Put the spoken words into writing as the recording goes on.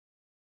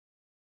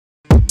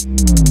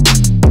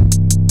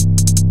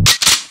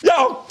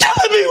Yo,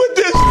 killing me with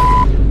this.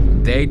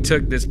 They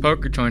took this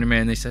poker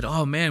tournament and they said,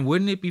 oh man,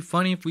 wouldn't it be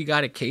funny if we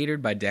got it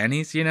catered by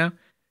Denny's, you know?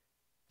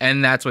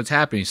 And that's what's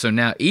happening. So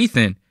now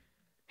Ethan,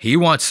 he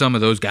wants some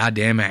of those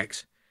goddamn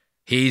eggs.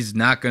 He's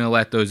not going to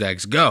let those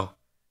eggs go.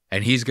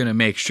 And he's going to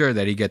make sure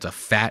that he gets a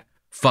fat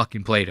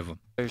fucking plate of them.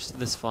 There's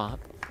this flop.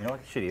 You know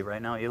what you should eat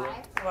right now, Eli?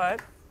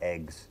 What?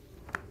 Eggs.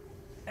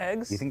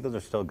 Eggs? You think those are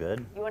still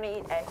good? You want to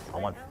eat eggs? I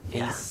want.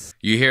 Yes.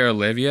 You hear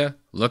Olivia?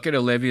 Look at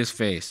Olivia's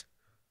face.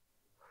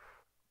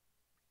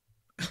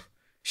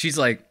 She's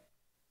like,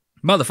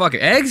 motherfucker,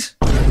 eggs?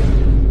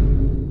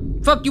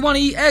 Fuck you want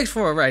to eat eggs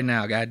for right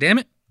now,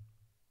 goddammit.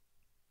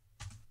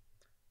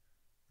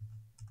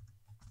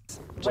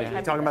 Wait,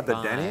 you talking about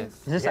the Denny's?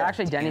 Is this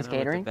actually Denny's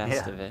catering?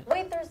 Best of it.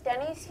 Wait, there's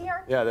Denny's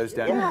here? Yeah, there's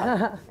Denny's.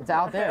 Yeah. It's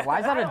out there. Why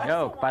is that a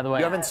joke, by the way?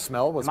 You haven't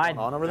smelled what's going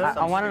on over there?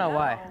 I want to know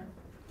why.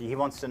 He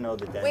wants to know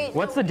the Denny's. Wait,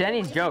 What's the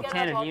Denny's joke,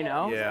 Tana? Do you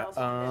know? Yeah.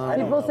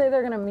 People say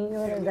they're gonna meet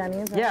you at a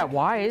Denny's. Yeah,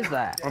 why is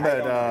that? I'm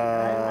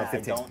at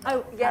 15.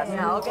 Oh, yes,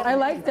 I'll get I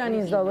like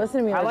Denny's though.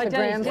 Listen to me. I like the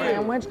Denny's, grand too.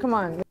 sandwich. Come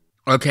on.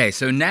 Okay,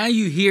 so now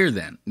you hear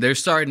them. They're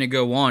starting to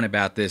go on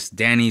about this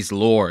Denny's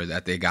lore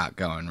that they got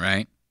going,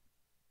 right?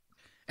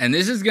 And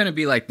this is going to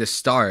be like the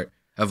start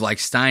of like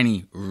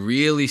Steiny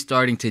really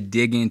starting to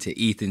dig into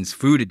Ethan's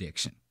food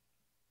addiction,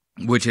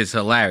 which is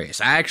hilarious.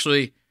 I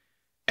actually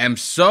am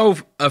so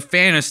a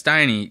fan of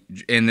Steiny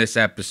in this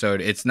episode,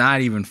 it's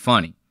not even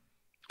funny.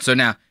 So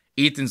now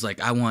Ethan's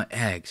like, I want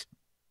eggs.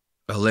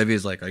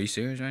 Olivia's like, are you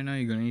serious right now?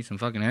 You going to eat some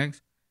fucking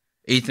eggs?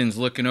 Ethan's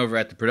looking over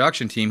at the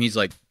production team. He's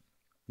like,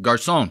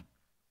 Garçon,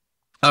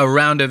 a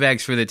round of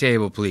eggs for the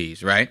table,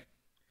 please, right?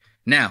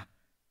 Now,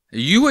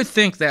 you would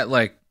think that,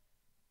 like,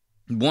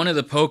 one of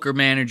the poker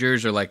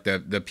managers or, like,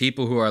 the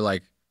people who are,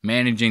 like,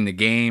 managing the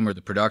game or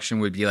the production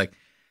would be like,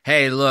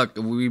 hey, look,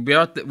 we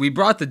brought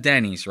the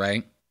Denny's,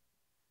 right?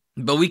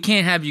 But we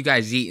can't have you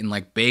guys eating,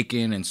 like,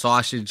 bacon and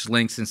sausage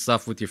links and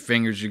stuff with your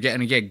fingers. You're going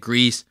to get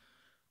grease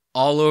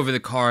all over the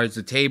cards.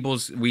 The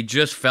tables, we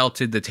just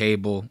felted the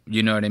table.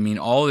 You know what I mean?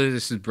 All of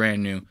this is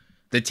brand new.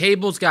 The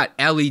table's got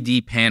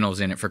LED panels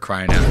in it, for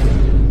crying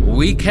out.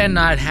 We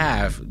cannot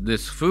have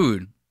this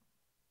food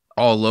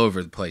all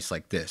over the place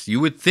like this. You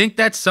would think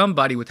that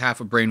somebody with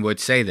half a brain would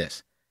say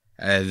this.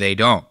 They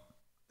don't.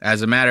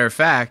 As a matter of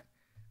fact,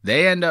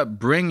 they end up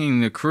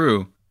bringing the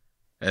crew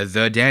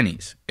the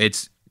Denny's.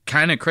 It's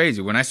kind of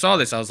crazy. When I saw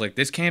this, I was like,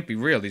 this can't be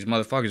real. These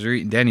motherfuckers are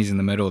eating Denny's in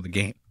the middle of the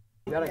game.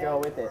 You gotta go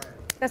with it.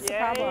 That's the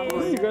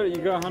problem. You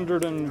got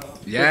 100 and...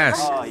 Yes.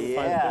 Oh,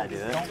 yeah, dude.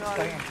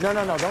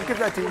 No, don't give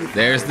that to Ethan.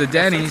 There's the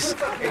Denny's.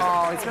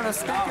 Oh, it's going to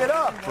stink it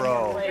up,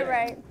 bro. You're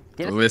right.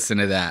 Listen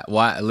to that.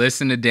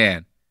 Listen to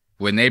Dan.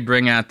 When they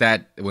bring out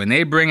that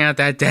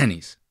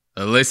Denny's,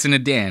 listen to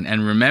Dan.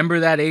 And remember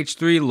that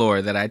H3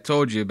 lore that I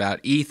told you about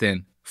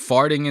Ethan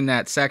farting in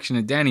that section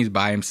of Denny's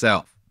by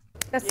himself.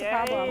 That's the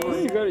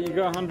problem. You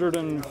got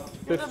 150.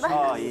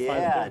 Oh,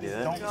 yeah,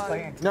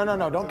 dude.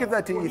 No, don't give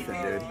that to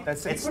Ethan, dude.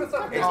 It's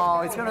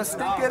going to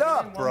stink it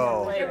up,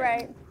 bro. You're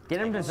right.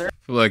 Get him dessert.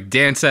 Look,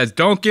 Dan says,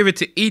 don't give it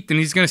to Ethan.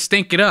 He's going to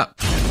stink it up.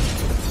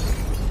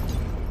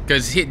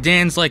 Because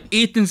Dan's like,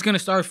 Ethan's going to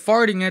start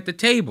farting at the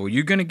table.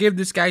 You're going to give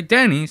this guy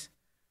Denny's.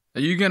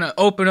 You're going to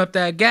open up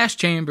that gas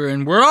chamber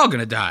and we're all going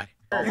to die.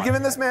 You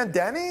giving this man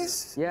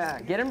Denny's?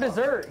 Yeah, get him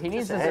dessert. He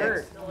needs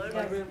dessert.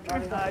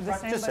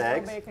 Just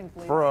eggs. Bacon,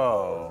 please.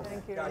 Bro.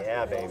 Thank you.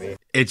 Yeah, baby.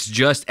 It's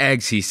just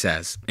eggs, he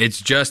says.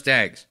 It's just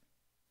eggs.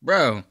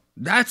 Bro,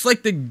 that's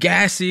like the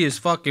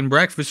gassiest fucking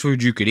breakfast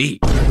food you could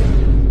eat.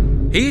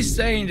 He's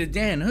saying to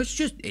Dan, it's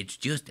just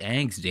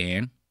eggs,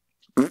 Dan.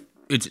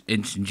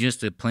 It's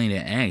just a plate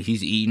of eggs.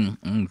 He's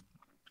eating.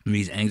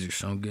 These eggs are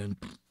so good.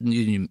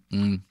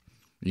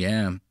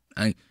 Yeah.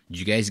 Did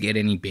you guys get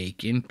any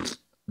bacon?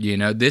 You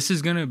know, this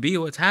is going to be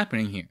what's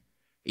happening here.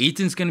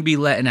 Ethan's going to be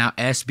letting out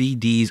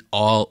SBDs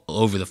all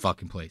over the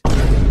fucking place.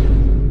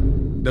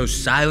 Those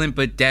silent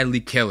but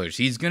deadly killers.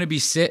 He's going to be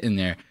sitting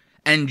there.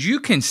 And you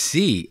can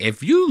see,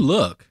 if you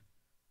look,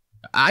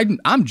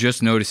 I'm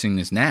just noticing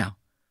this now.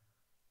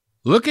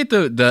 Look at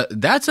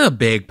that's a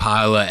big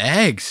pile of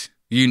eggs.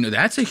 You know,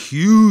 that's a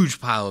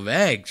huge pile of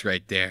eggs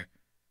right there.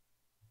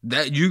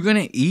 That you're going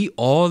to eat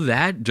all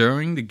that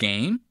during the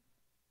game?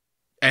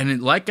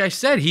 And like I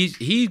said,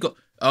 he's got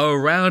a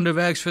round of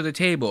eggs for the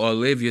table.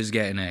 Olivia's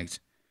getting eggs.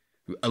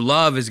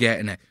 Love is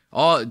getting it.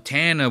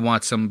 Tana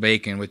wants some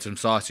bacon with some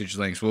sausage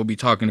links. We'll be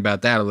talking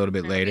about that a little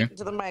bit later.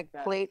 To the mic,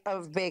 plate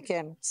of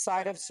bacon,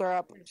 side of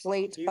syrup,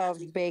 plate of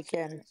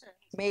bacon,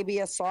 maybe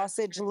a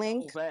sausage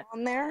link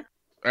on there.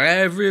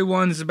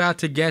 Everyone's about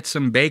to get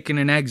some bacon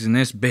and eggs in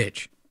this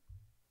bitch.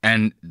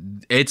 And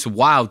it's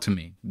wild to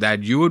me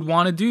that you would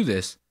want to do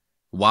this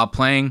while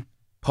playing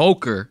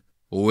poker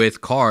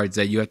with cards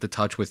that you have to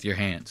touch with your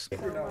hands.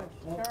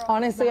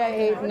 Honestly, I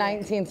ate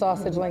 19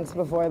 sausage links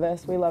before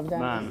this. We love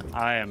Denny's. Man,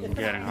 I am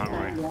getting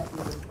hungry.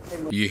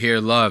 You hear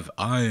Love,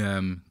 I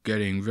am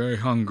getting very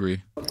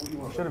hungry.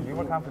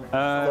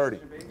 30.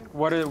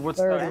 What's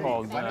that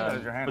called?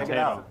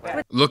 Potato.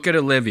 Look at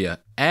Olivia.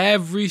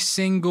 Every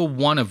single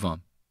one of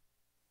them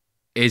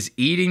is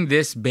eating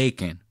this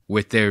bacon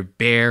with their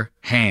bare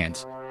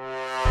hands.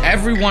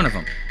 Every one of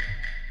them.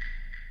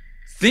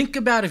 Think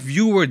about if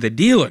you were the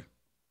dealer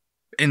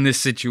in this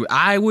situation.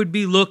 I would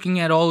be looking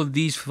at all of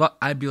these.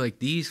 I'd be like,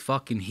 these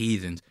fucking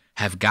heathens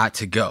have got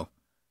to go.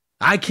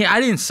 I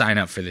didn't sign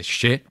up for this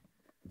shit.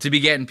 To be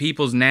getting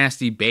people's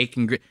nasty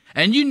bacon.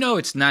 And you know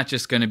it's not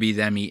just going to be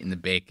them eating the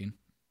bacon.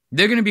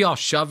 They're going to be all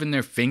shoving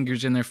their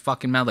fingers in their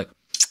fucking mouth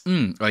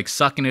like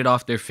sucking it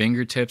off their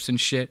fingertips and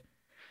shit.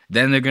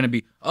 Then they're going to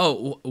be,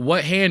 oh,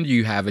 what hand do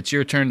you have? It's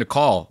your turn to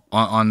call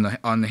on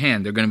the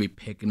hand. They're going to be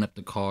picking up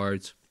the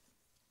cards.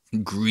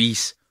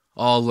 Grease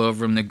all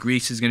over them. The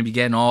grease is going to be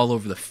getting all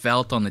over the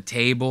felt on the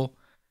table.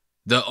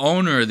 The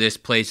owner of this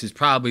place is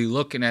probably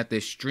looking at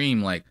this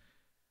stream like,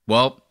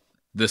 well,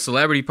 the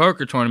celebrity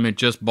poker tournament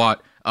just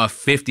bought a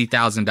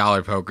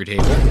 $50,000 poker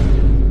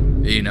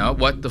table. You know,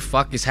 what the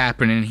fuck is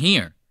happening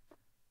here?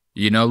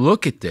 You know,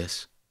 look at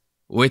this.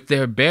 With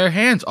their bare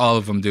hands, all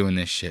of them doing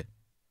this shit.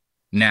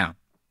 Now,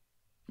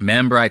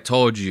 remember I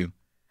told you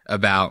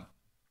about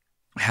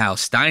how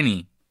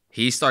Steiny,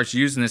 he starts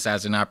using this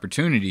as an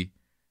opportunity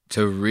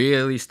to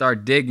really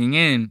start digging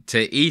in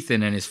to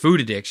Ethan and his food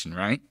addiction,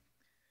 right?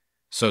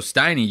 So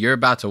Steiny, you're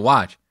about to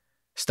watch.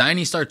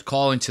 Steiny starts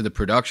calling to the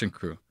production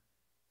crew.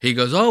 He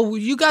goes, oh,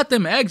 you got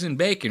them eggs and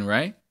bacon,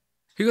 right?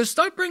 He goes,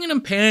 start bringing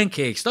them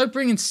pancakes. Start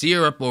bringing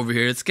syrup over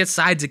here. Let's get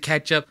sides of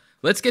ketchup.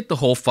 Let's get the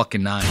whole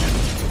fucking nine.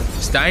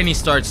 Steiny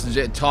starts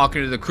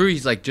talking to the crew.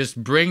 He's like,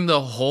 just bring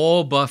the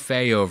whole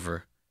buffet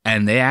over.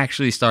 And they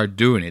actually start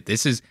doing it.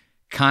 This is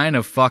kind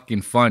of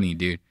fucking funny,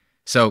 dude.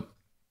 So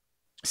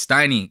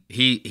Steiny,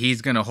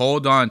 he's going to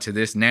hold on to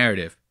this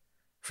narrative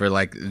for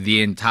like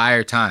the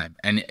entire time.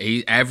 And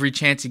every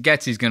chance he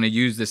gets, he's going to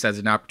use this as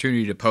an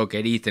opportunity to poke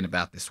at Ethan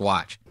about this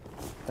watch.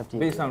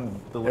 Based on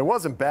it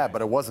wasn't bad,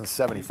 but it wasn't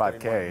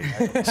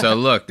 75K. So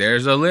look,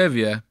 there's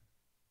Olivia.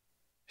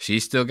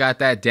 She's still got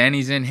that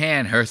Denny's in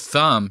hand. Her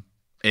thumb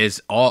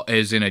is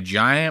in a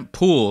giant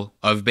pool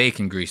of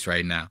bacon grease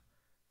right now.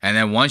 And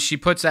then once she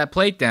puts that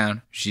plate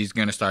down, she's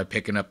going to start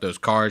picking up those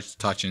cards,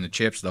 touching the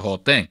chips, the whole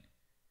thing.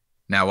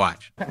 Now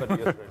watch.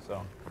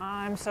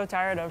 I'm so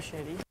tired of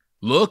shitty.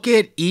 Look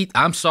at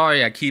I'm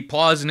sorry, I keep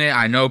pausing it.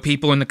 I know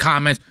people in the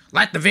comments,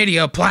 let the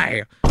video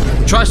play.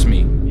 Trust me,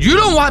 you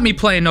don't want me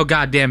playing no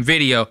goddamn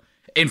video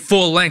in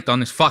full length on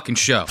this fucking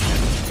show.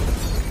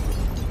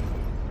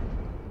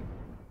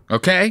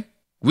 Okay?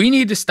 We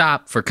need to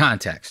stop for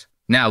context.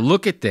 Now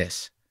look at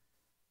this.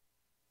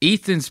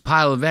 Ethan's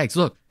pile of eggs.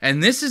 Look,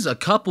 and this is a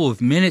couple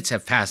of minutes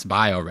have passed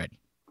by already.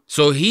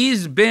 So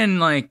he's been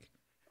like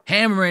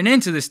hammering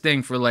into this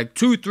thing for like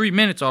 2-3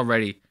 minutes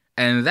already.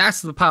 And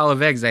that's the pile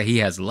of eggs that he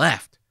has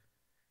left.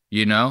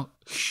 You know?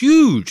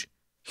 Huge,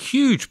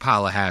 huge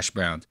pile of hash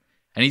browns.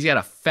 And he's got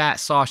a fat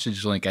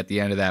sausage link at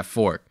the end of that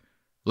fork.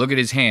 Look at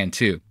his hand,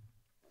 too.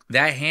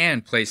 That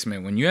hand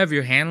placement, when you have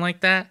your hand like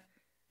that,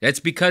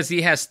 that's because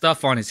he has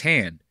stuff on his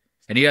hand.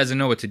 And he doesn't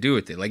know what to do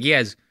with it. Like he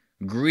has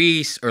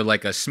grease or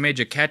like a smidge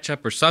of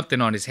ketchup or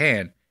something on his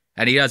hand.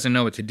 And he doesn't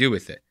know what to do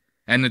with it.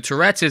 And the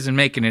Tourette's isn't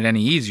making it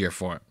any easier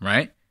for him,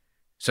 right?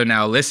 So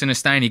now listen to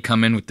Steiny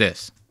come in with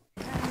this.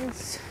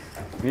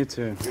 Me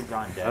too.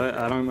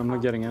 I'm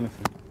not getting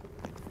anything.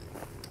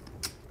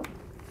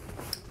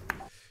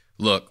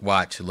 Look,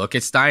 watch. Look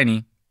at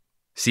Steiny.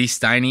 See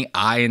Steiny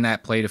eyeing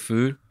that plate of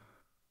food?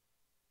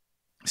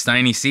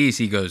 Steiny sees,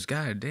 he goes,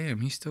 God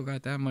damn, he still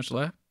got that much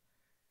left?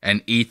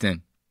 And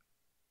Ethan,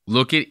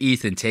 look at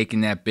Ethan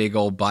taking that big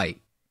old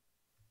bite.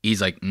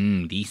 He's like,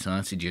 these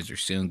sausages are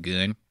so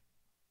good.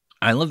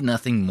 I love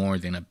nothing more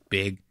than a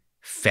big,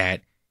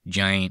 fat,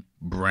 giant,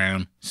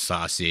 brown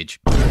sausage.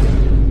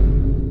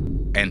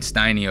 And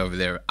Steiny over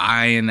there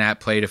eyeing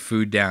that plate of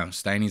food down.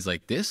 Steiny's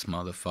like, this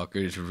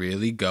motherfucker is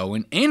really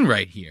going in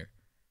right here.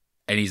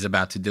 And he's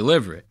about to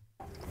deliver it.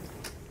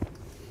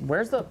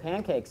 Where's the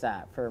pancakes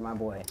at for my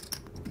boy?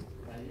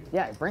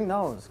 Yeah, bring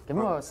those. Give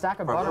him a stack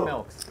of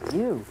Buttermilks.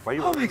 You. Why are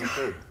you watching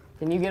food?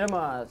 Can you get him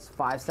a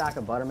 5-stack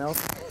of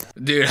Buttermilks?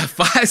 Dude, a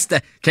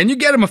 5-stack. Can you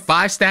get him a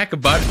 5-stack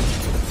of butter?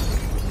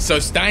 So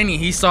Steiny,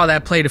 he saw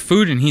that plate of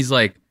food and he's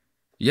like,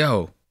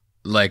 yo,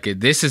 like,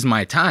 this is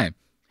my time.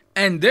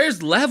 And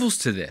there's levels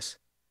to this.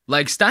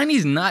 Like,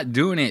 Steiny's not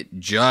doing it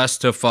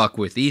just to fuck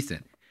with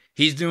Ethan.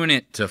 He's doing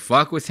it to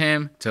fuck with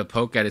him, to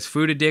poke at his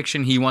food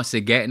addiction. He wants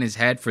to get in his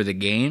head for the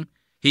game.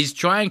 He's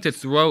trying to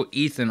throw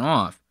Ethan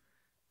off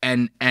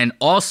and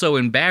also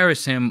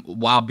embarrass him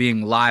while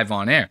being live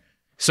on air.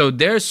 So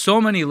there's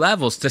so many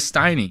levels to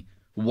Steiny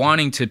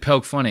wanting to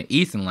poke fun at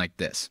Ethan like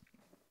this,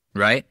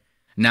 right?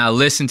 Now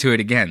listen to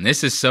it again.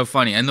 This is so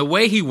funny. And the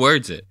way he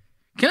words it.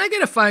 Can I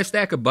get a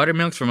 5-stack of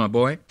Buttermilks for my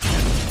boy?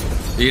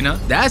 You know,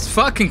 that's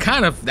fucking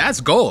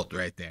that's gold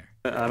right there.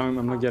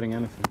 I'm not getting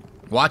anything.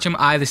 Watch him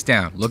eye this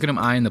down. Look at him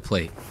eyeing the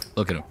plate.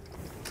 Look at him.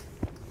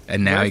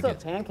 And now Where's the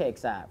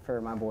pancakes at for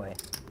my boy?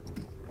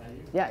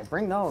 Yeah,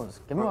 bring those.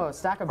 Give him a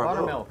stack of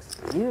Buttermilks.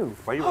 You.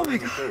 Why are you watching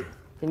food?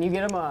 Can you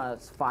get him a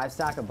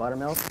 5-stack of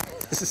Buttermilks?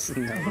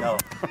 No.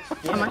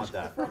 You don't want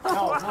that.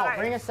 No,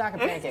 bring a stack of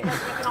pancakes.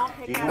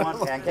 Do you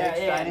want pancakes,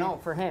 Yeah, Steiny? no,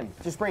 for him.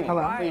 Just bring it.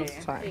 Hello. Please.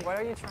 Sorry. What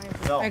are you trying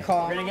to No. I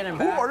call. We're gonna get him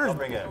Who back. orders?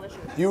 Bring it.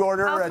 You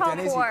order I'll at call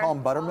Denny's, you four. call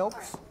them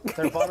Buttermilks?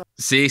 They're butter.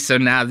 See, so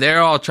now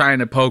they're all trying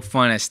to poke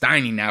fun at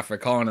Steiny now for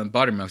calling them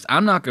Buttermilks.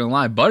 I'm not gonna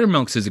lie,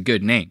 Buttermilks is a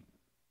good name.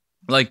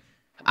 Like,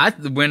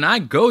 when I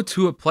go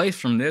to a place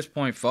from this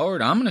point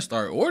forward, I'm gonna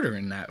start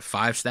ordering that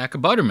 5 stack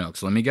of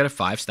Buttermilks. Let me get a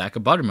 5 stack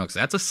of Buttermilks.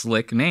 That's a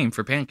slick name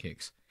for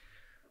pancakes.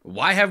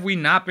 Why have we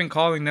not been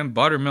calling them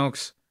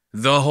Buttermilks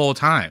the whole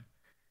time?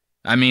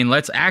 I mean,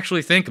 let's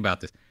actually think about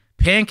this.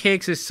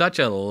 Pancakes is such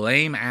a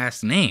lame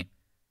ass name.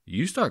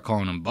 You start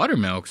calling them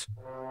Buttermilks,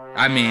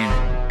 I mean,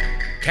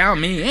 count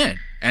me in.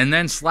 And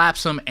then slap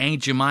some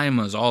Aunt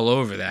Jemimas all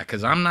over that,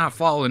 because I'm not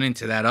falling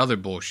into that other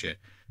bullshit.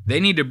 They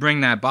need to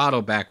bring that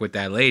bottle back with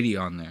that lady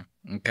on there,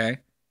 okay?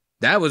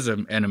 That was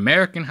an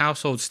American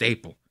household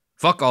staple.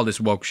 Fuck all this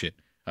woke shit,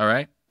 all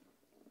right?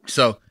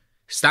 So,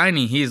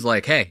 Steiny, he's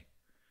like, hey,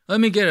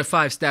 let me get a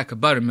 5 stack of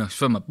Buttermilks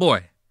for my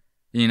boy.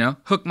 You know,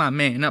 hook my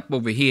man up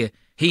over here.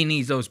 He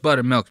needs those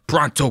Buttermilks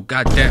pronto,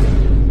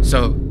 goddamn.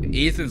 So,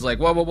 Ethan's like,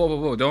 whoa,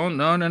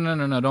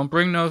 no, don't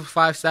bring no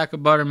 5 stack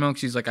of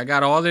Buttermilks. He's like, I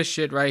got all this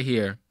shit right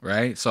here,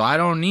 right? So I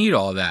don't need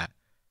all that.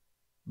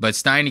 But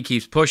Steiny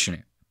keeps pushing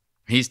it.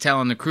 He's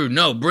telling the crew,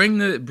 no, bring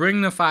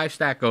the 5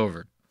 stack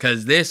over,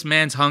 because this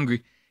man's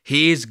hungry.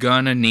 He's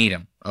gonna need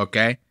him,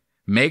 okay?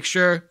 Make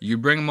sure you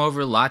bring him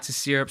over, lots of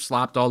syrup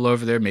slopped all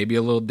over there, maybe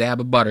a little dab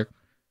of butter,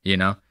 you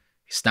know?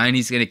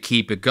 Steiny's gonna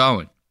keep it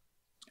going.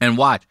 And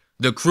watch,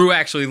 the crew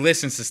actually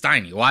listens to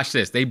Steiny. Watch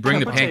this. They bring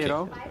the pancake.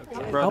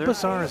 How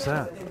bizarre is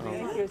that?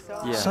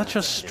 Yeah. Such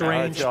a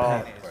strange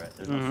pet.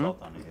 There's no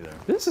salt on it either.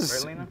 This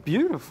is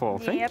beautiful.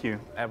 Thank you.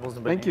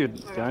 Thank you,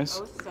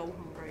 guys.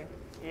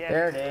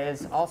 There it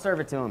is. I'll serve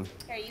it to him.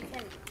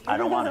 I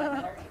don't want it.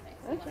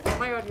 Oh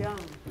my god, yum.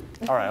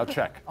 All right, I'll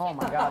check. Oh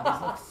my god,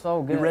 this looks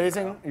so good. You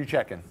raising? You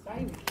checking?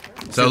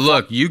 So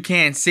look, you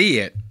can't see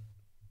it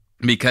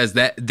because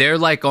they're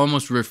like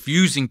almost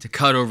refusing to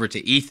cut over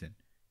to Ethan.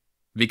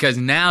 Because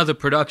now the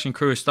production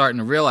crew is starting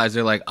to realize,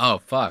 they're like, oh,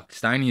 fuck,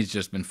 Steiny's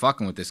just been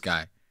fucking with this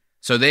guy.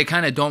 So they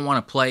kind of don't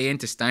want to play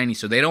into Steiny,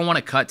 so they don't want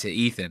to cut to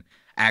Ethan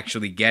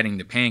actually getting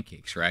the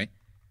pancakes, right?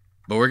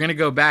 But we're going to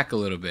go back a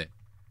little bit.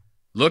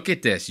 Look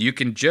at this. You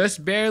can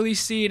just barely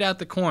see it out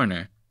the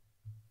corner.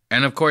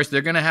 And, of course,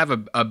 they're going to have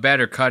a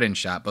better cut-in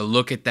shot, but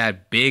look at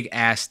that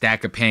big-ass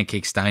stack of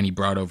pancakes Steiny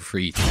brought over for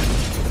Ethan.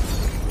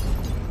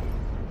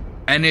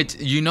 And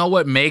you know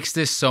what makes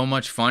this so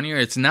much funnier?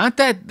 It's not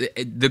that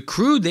the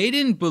crew, they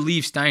didn't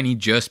believe Steiny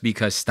just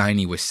because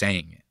Steiny was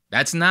saying it.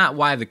 That's not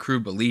why the crew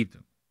believed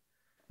him.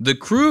 The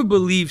crew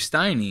believed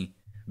Steiny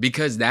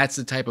because that's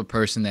the type of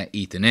person that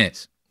Ethan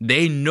is.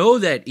 They know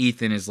that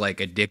Ethan is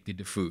like addicted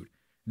to food.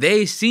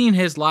 They seen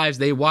his lives.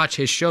 They watch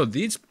his show.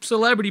 These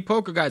celebrity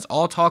poker guys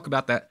all talk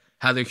about that,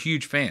 how they're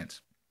huge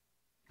fans,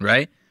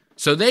 right?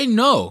 So they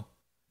know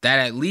that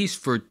at least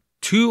for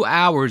 2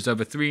 hours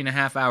of a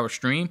 3.5 hour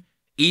stream,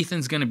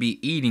 Ethan's going to be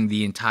eating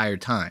the entire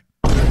time.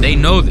 They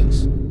know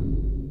this.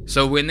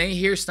 So when they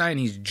hear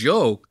Steiny's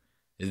joke,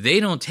 they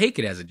don't take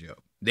it as a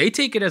joke. They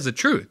take it as a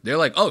truth. They're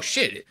like, oh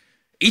shit,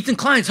 Ethan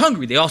Klein's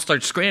hungry. They all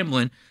start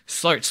scrambling,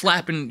 start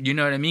slapping, you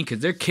know what I mean? Because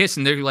they're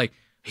kissing. They're like,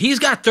 he's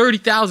got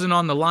 30,000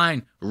 on the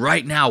line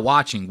right now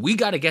watching. We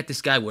got to get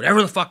this guy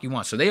whatever the fuck he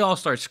wants. So they all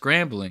start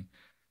scrambling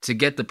to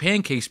get the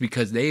pancakes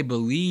because they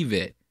believe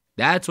it.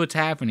 That's what's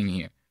happening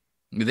here.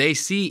 They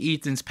see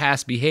Ethan's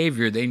past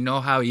behavior. They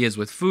know how he is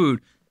with food.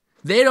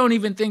 They don't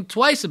even think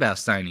twice about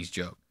Steiny's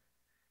joke.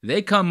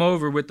 They come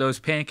over with those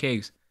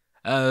pancakes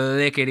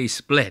lickety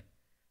split.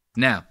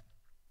 Now,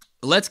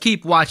 let's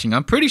keep watching.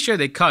 I'm pretty sure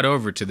they cut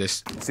over to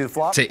this, See the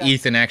flop? to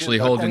Ethan actually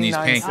holding these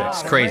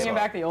pancakes. Crazy. Bringing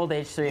back the old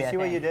H3. See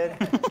what you did?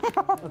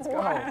 Let's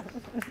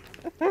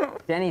go.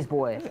 Denny's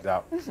boy.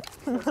 Yeah.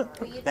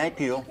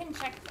 Thank you.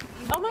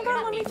 Oh my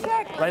god, let me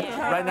check.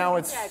 Right now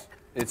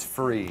it's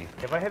free.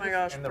 If I hit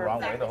this in the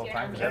wrong way the whole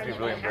time, that'd be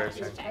really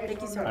embarrassing.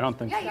 I don't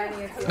think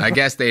so. I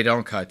guess they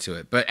don't cut to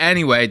it. But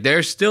anyway,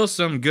 there's still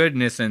some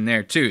goodness in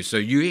there too. So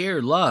you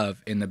hear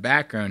Love in the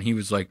background. He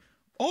was like,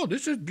 oh,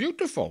 this is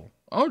beautiful.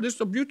 Oh, this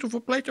is a beautiful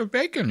plate of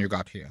bacon you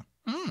got here.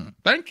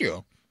 Thank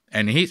you.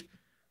 And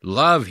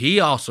he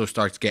also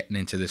starts getting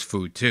into this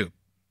food too.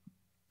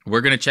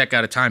 We're going to check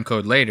out a time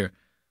code later.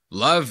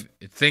 Love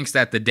thinks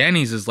that the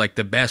Denny's is like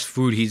the best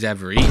food he's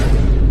ever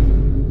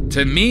eaten.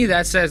 To me,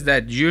 that says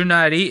that you're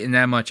not eating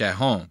that much at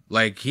home.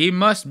 Like, he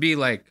must be,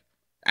 like,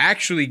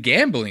 actually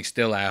gambling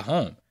still at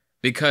home.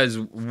 Because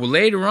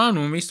later on,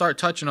 when we start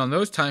touching on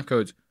those time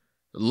codes,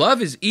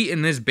 Love is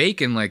eating this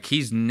bacon like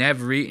he's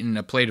never eaten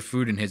a plate of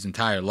food in his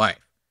entire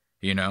life.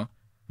 You know?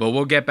 But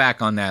we'll get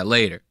back on that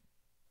later.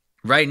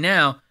 Right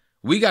now,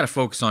 we got to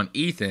focus on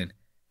Ethan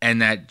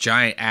and that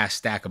giant-ass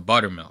stack of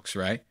Buttermilks,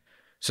 right?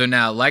 So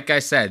now, like I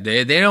said,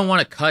 they don't want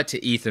to cut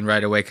to Ethan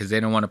right away because they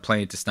don't want to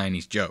play into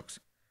Steiny's jokes.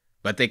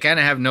 But they kind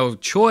of have no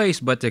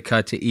choice but to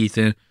cut to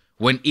Ethan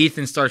when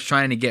Ethan starts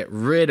trying to get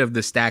rid of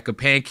the stack of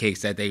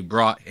pancakes that they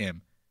brought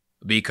him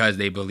because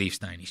they believe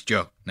Steiny's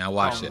joke. Now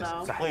watch this.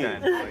 No. Please.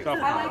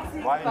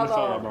 Why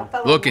are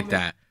you Look at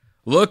that.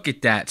 Look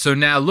at that. So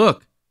now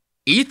look,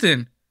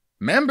 Ethan,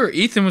 remember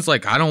Ethan was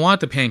like, I don't want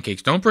the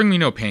pancakes. Don't bring me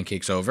no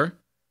pancakes over.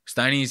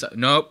 Steiny's,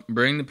 nope,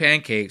 bring the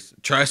pancakes.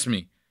 Trust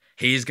me,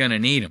 he's going to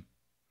need them.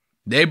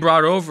 They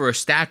brought over a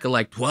stack of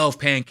like 12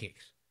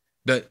 pancakes.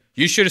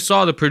 You should have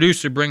saw the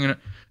producer bringing it.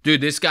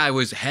 Dude, this guy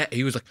was,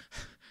 he was like,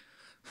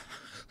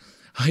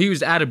 he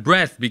was out of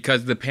breath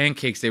because the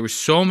pancakes, there were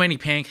so many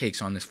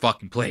pancakes on this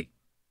fucking plate.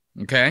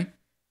 Okay?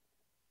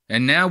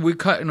 And now we're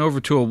cutting over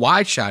to a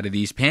wide shot of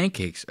these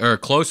pancakes, or a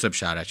close-up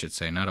shot, I should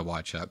say, not a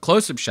wide shot.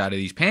 Close-up shot of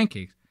these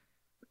pancakes.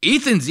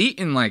 Ethan's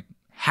eating like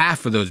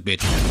half of those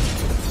bitches.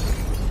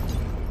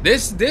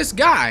 This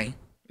guy,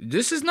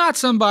 this is not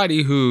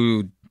somebody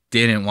who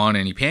didn't want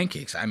any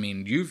pancakes. I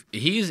mean,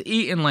 he's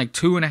eating like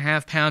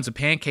 2.5 pounds of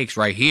pancakes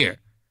right here.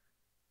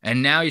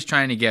 And now he's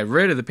trying to get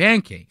rid of the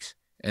pancakes.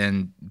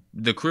 And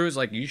the crew is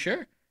like, you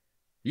sure?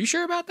 You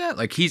sure about that?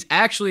 Like, he's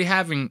actually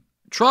having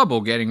trouble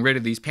getting rid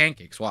of these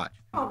pancakes. Watch.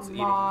 I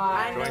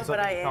know, but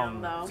I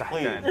am, though.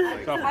 Please.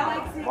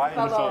 Why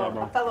are you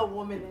a fellow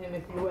woman in,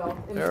 if you will.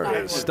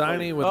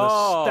 Steiny with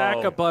a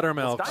stack of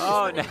buttermilks.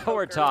 Oh, now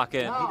we're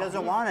talking. He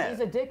doesn't want it. He's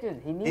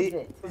addicted. He needs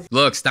it.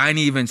 Look, Steiny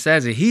even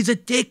says it. He's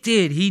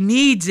addicted. He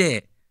needs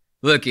it.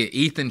 Look,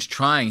 Ethan's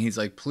trying. He's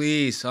like,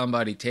 please,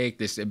 somebody take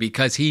this.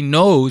 Because he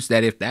knows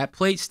that if that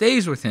plate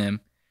stays with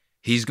him,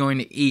 he's going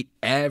to eat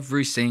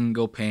every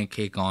single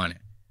pancake on it.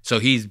 So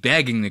he's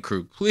begging the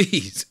crew,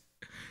 please,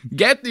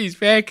 get these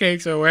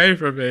pancakes away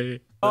from me.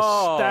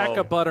 A stack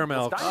of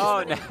buttermilks.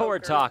 Oh, now we're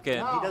talking.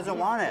 He doesn't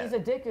want He's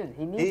it. addicted.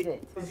 He needs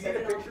it.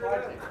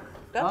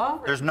 Huh?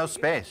 There's no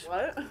space.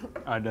 What?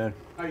 I did.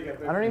 I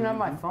don't even have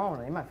my phone.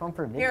 I need my phone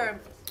for a video.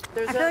 Here,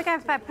 there's I feel like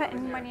if I put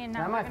any money in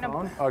Can I now, have my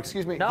phone? Oh,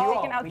 excuse me.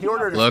 No. He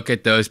ordered. Look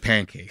at those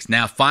pancakes.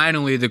 Now,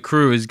 finally, the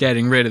crew is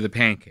getting rid of the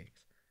pancakes.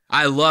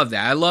 I love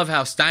that. I love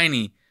how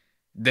Steiny,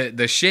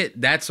 the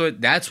shit, that's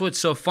what's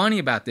so funny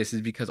about this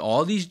is because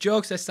all these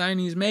jokes that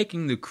Steiny is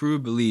making, the crew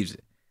believes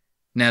it.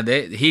 Now,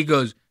 he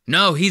goes,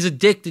 no, he's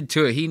addicted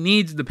to it. He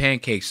needs the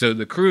pancakes. So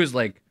the crew is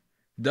like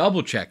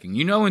double checking.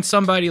 You know when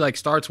somebody like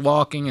starts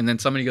walking and then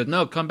somebody goes,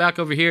 no, come back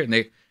over here. And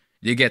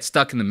they get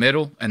stuck in the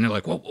middle and they're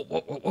like, whoa, whoa,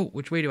 whoa, whoa, whoa,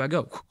 which way do I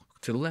go?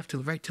 To the left, to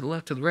the right, to the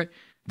left, to the right.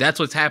 That's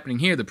what's happening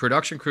here. The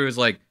production crew is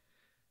like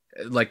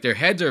their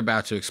heads are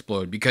about to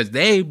explode because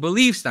they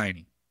believe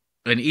Steiny.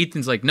 And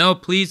Ethan's like, no,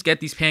 please get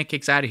these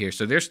pancakes out of here.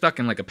 So they're stuck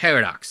in like a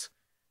paradox.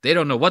 They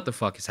don't know what the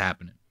fuck is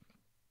happening.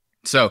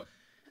 So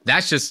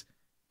that's just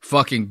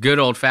fucking good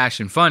old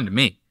fashioned fun to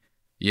me,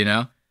 you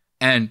know?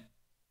 And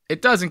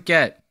it doesn't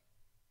get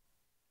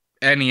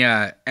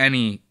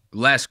any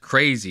less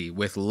crazy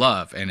with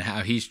Love and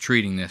how he's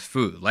treating this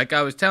food. Like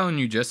I was telling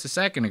you just a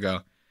second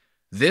ago,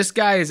 this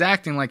guy is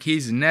acting like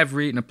he's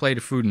never eaten a plate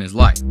of food in his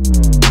life.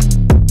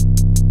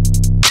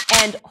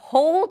 And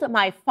hold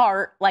my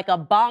fart like a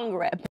bong rip.